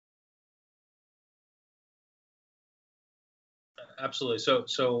absolutely.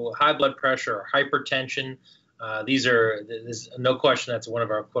 So high blood pressure or hypertension, there's no question that's one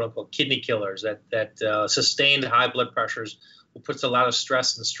of our quote unquote kidney killers. That sustained high blood pressures will put a lot of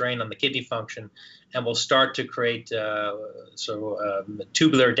stress and strain on the kidney function, and will start to create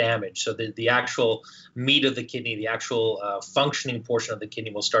tubular damage. So the actual meat of the kidney, the actual functioning portion of the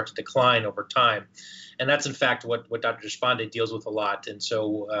kidney, will start to decline over time. And that's in fact what Dr. Deshpande deals with a lot. And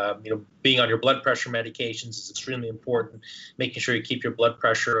so, being on your blood pressure medications is extremely important. Making sure you keep your blood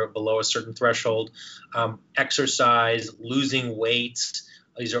pressure below a certain threshold, exercise, losing weight.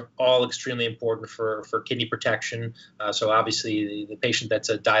 These are all extremely important for kidney protection. So obviously, the patient that's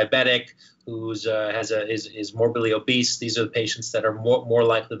a diabetic, who's is morbidly obese, these are the patients that are more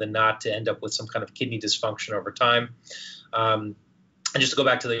likely than not to end up with some kind of kidney dysfunction over time. And just to go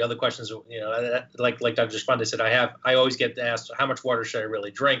back to the other questions, like Dr. Deshpande said, I always get asked, how much water should I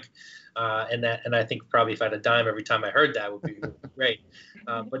really drink? And I think probably if I had a dime every time I heard that would be great.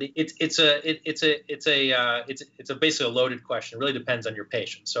 But it's basically a loaded question. It really depends on your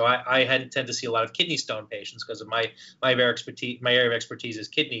patient. So I tend to see a lot of kidney stone patients because of my area of expertise is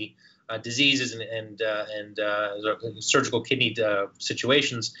kidney diseases and surgical kidney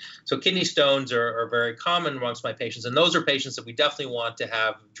situations. So kidney stones are very common amongst my patients, and those are patients that we definitely want to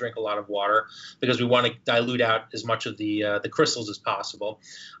have drink a lot of water because we want to dilute out as much of the crystals as possible.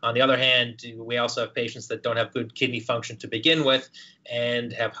 On the other hand, we also have patients that don't have good kidney function to begin with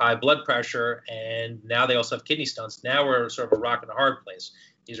and have high blood pressure, and now they also have kidney stones. Now we're sort of a rock and a hard place.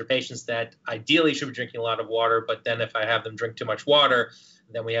 These are patients that ideally should be drinking a lot of water, but then if I have them drink too much water,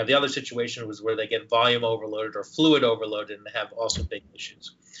 then we have the other situation where they get volume overloaded or fluid overloaded and have also big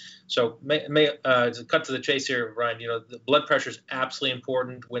issues. So to cut to the chase here, Brian, the blood pressure is absolutely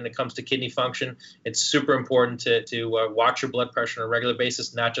important when it comes to kidney function. It's super important to watch your blood pressure on a regular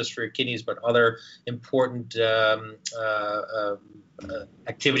basis, not just for your kidneys, but other important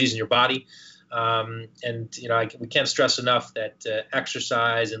activities in your body. We can't stress enough that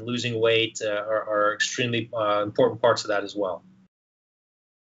exercise and losing weight are extremely important parts of that as well.